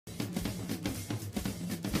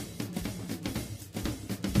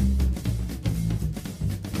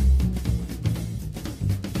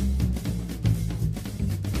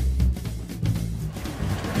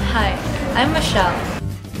I'm Michelle.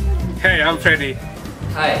 Hey, I'm Freddy.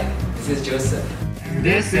 Hi, this is Joseph.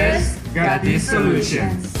 This is Gati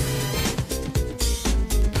Solutions.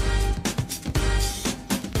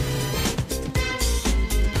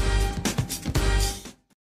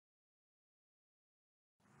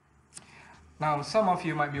 Now, some of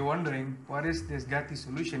you might be wondering what is this Gati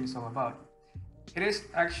solution is all about. It is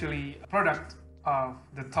actually a product of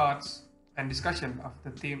the thoughts and discussion of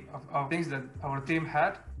the team of things that our team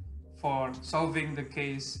had for solving the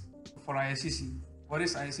case for ISCC. What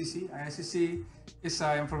is ISCC? ISCC is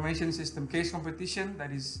an information system case competition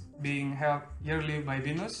that is being held yearly by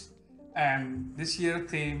BINUS, and this year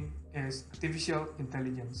theme is artificial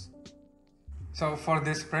intelligence. So for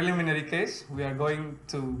this preliminary case, we are going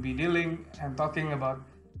to be dealing and talking about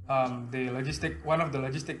one of the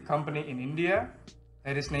logistic company in India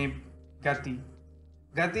that is named Gati.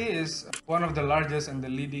 Gati is one of the largest and the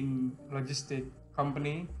leading logistic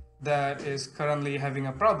company that is currently having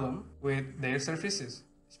a problem with their services,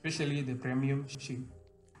 especially the premium shipping.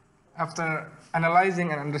 After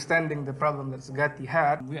analyzing and understanding the problem that Gati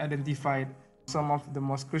had, we identified some of the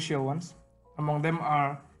most crucial ones. Among them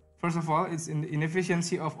are, first of all, it's in the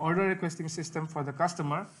inefficiency of order requesting system for the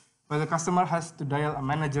customer, where the customer has to dial a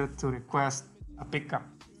manager to request a pickup.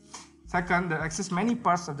 Second, there exist many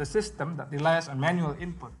parts of the system that relies on manual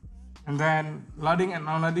input. And then loading and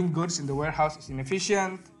unloading goods in the warehouse is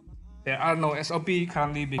inefficient. There are no SOP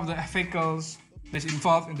currently because the vehicles that is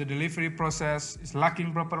involved in the delivery process is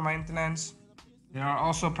lacking proper maintenance. There are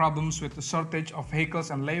also problems with the shortage of vehicles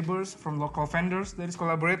and laborers from local vendors that is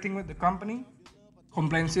collaborating with the company.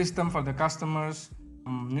 Complaint system for the customers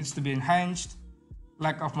needs to be enhanced.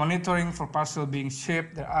 Lack of monitoring for parcel being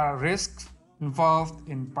shipped. There are risks involved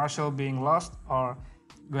in parcel being lost or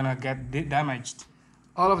gonna get damaged.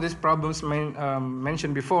 All of these problems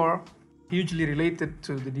mentioned before hugely related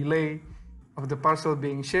to the delay of the parcel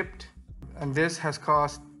being shipped, and this has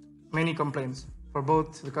caused many complaints for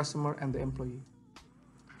both the customer and the employee.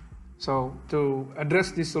 So to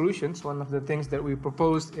address these solutions, one of the things that we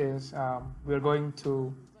proposed is we're going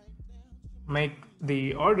to make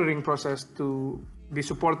the ordering process to be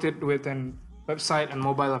supported with an website and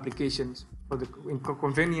mobile applications for the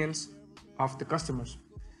convenience of the customers.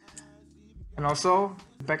 And also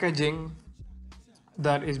the packaging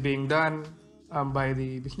that is being done by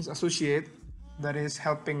the business associate that is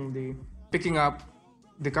helping the picking up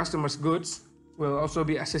the customer's goods will also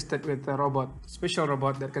be assisted with a robot, special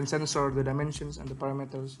robot that can sensor the dimensions and the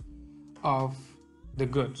parameters of the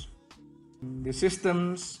goods. The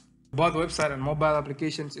systems, both website and mobile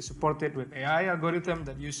applications, is supported with AI algorithm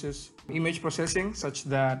that uses image processing such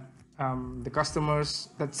that the customers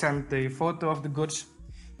that send the photo of the goods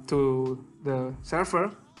to the server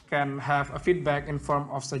can have a feedback in form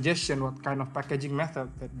of suggestion what kind of packaging method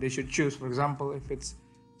that they should choose. For example, if it's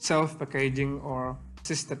self-packaging or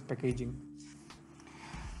assisted packaging.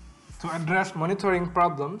 To address monitoring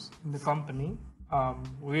problems in the company,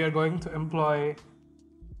 we are going to employ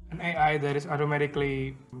an AI that is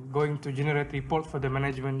automatically going to generate report for the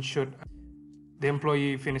management should the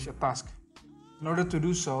employee finish a task. In order to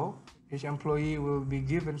do so, each employee will be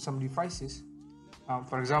given some devices.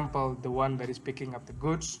 For example, the one that is picking up the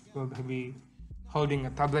goods will be holding a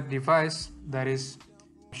tablet device that is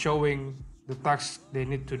showing the tasks they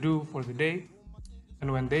need to do for the day. And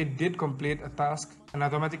when they did complete a task, an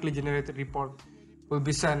automatically generated report will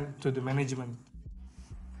be sent to the management.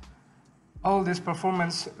 All these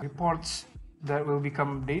performance reports that will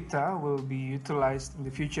become data will be utilized in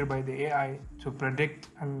the future by the AI to predict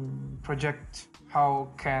and project how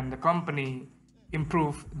can the company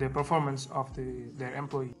improve the performance of their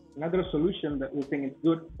employee. Another solution that we think is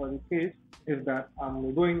good for this case is that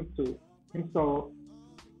we're going to install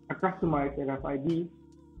a customized RFID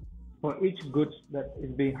for each goods that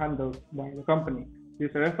is being handled by the company.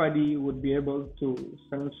 This RFID would be able to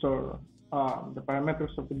sensor the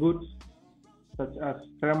parameters of the goods, such as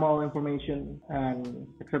thermal information and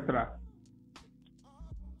etc.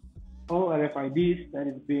 All RFIDs that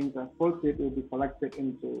is being transported will be collected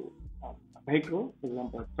into a vehicle, for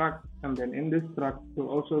example a truck, and then in this truck will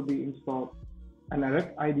also be installed an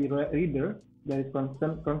RFID reader that is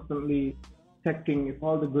constantly checking if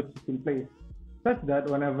all the goods is in place, such that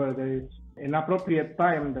whenever there is an appropriate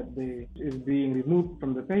time that is being removed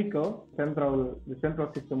from the vehicle, the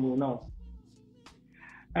central system will know.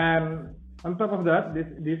 And on top of that,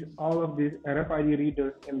 all of these RFID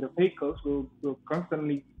readers in the vehicles will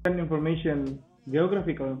constantly send information,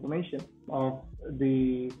 geographical information of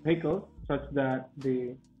the vehicle, such that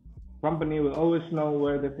the company will always know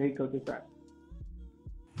where the vehicle is at.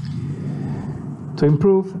 To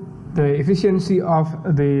improve the efficiency of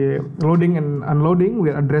the loading and unloading, we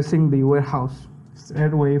are addressing the warehouse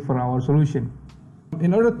straight away for our solution.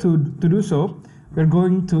 In order to do so, we're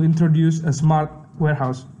going to introduce a smart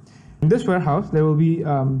warehouse. In this warehouse, there will be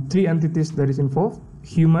 3 entities that is involved: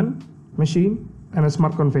 human, machine, and a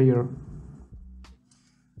smart conveyor.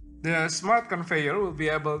 The smart conveyor will be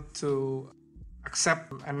able to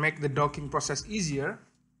accept and make the docking process easier,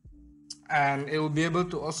 and it will be able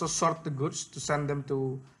to also sort the goods to send them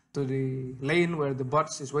to the lane where the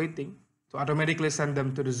bots is waiting, to automatically send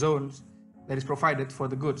them to the zones that is provided for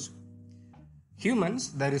the goods.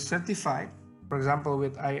 Humans that is certified, for example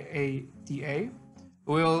with IATA,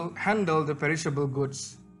 will handle the perishable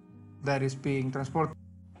goods that is being transported.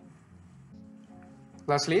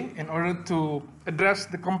 Lastly, in order to address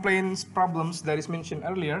the complaints problems that is mentioned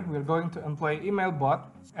earlier, we are going to employ email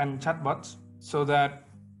bot and chat bots, so that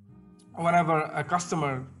whenever a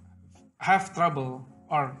customer have trouble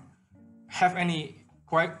or have any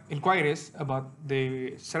inquiries about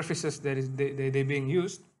the services that is they being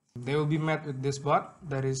used, they will be met with this bot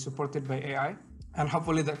that is supported by AI, and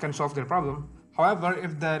hopefully that can solve their problem. However,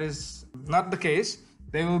 if that is not the case,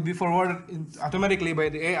 they will be forwarded automatically by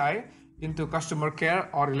the AI into customer care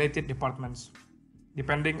or related departments,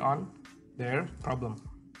 depending on their problem.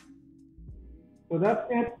 So that's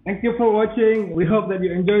it. Thank you for watching. We hope that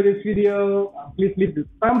you enjoyed this video. Please leave the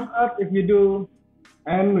thumbs up if you do,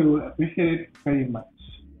 and we will appreciate it very much.